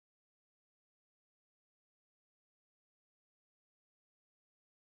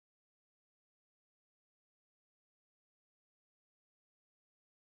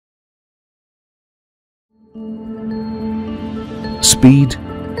Speed,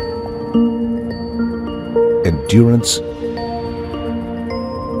 endurance,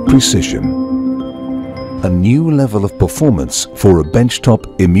 precision. A new level of performance for a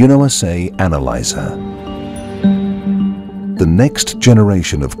benchtop immunoassay analyzer. The next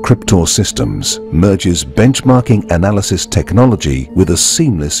generation of KRYPTOR systems merges benchmarking analysis technology with a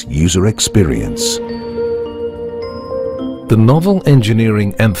seamless user experience. The novel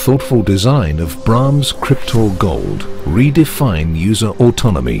engineering and thoughtful design of Brahms KRYPTOR Gold redefine user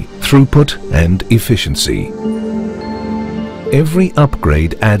autonomy, throughput and efficiency. Every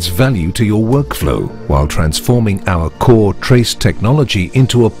upgrade adds value to your workflow while transforming our core trace technology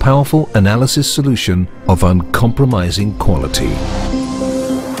into a powerful analysis solution of uncompromising quality.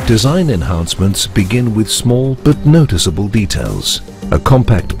 Design enhancements begin with small but noticeable details. A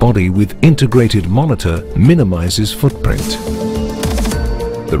compact body with integrated monitor minimizes footprint.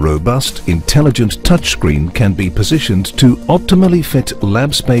 The robust, intelligent touchscreen can be positioned to optimally fit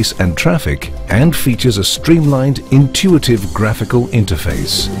lab space and traffic and features a streamlined, intuitive graphical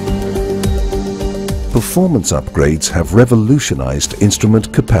interface. Performance upgrades have revolutionized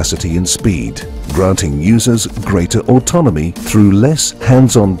instrument capacity and speed, granting users greater autonomy through less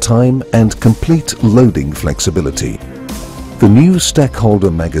hands-on time and complete loading flexibility. The new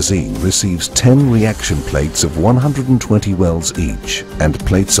stackholder magazine receives 10 reaction plates of 120 wells each, and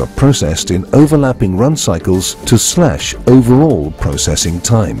plates are processed in overlapping run cycles to slash overall processing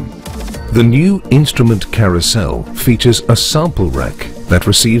time. The new instrument carousel features a sample rack that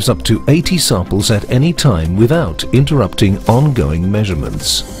receives up to 80 samples at any time without interrupting ongoing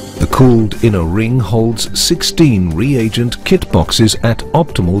measurements. The cooled inner ring holds 16 reagent kit boxes at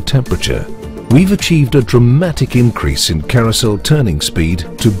optimal temperature. We've achieved a dramatic increase in carousel turning speed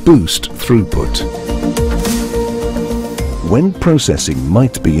to boost throughput. When processing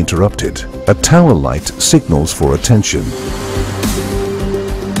might be interrupted, a tower light signals for attention.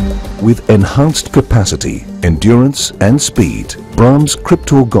 With enhanced capacity, endurance and speed, Brahms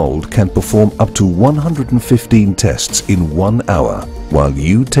KRYPTOR Gold can perform up to 115 tests in 1 hour, while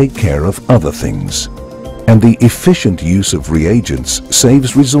you take care of other things. And the efficient use of reagents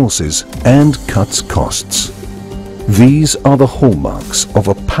saves resources and cuts costs. These are the hallmarks of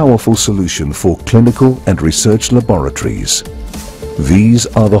a powerful solution for clinical and research laboratories. These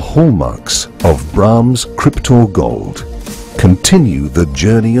are the hallmarks of Brahms KRYPTOR Gold. Continue the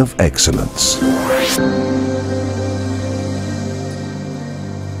journey of excellence.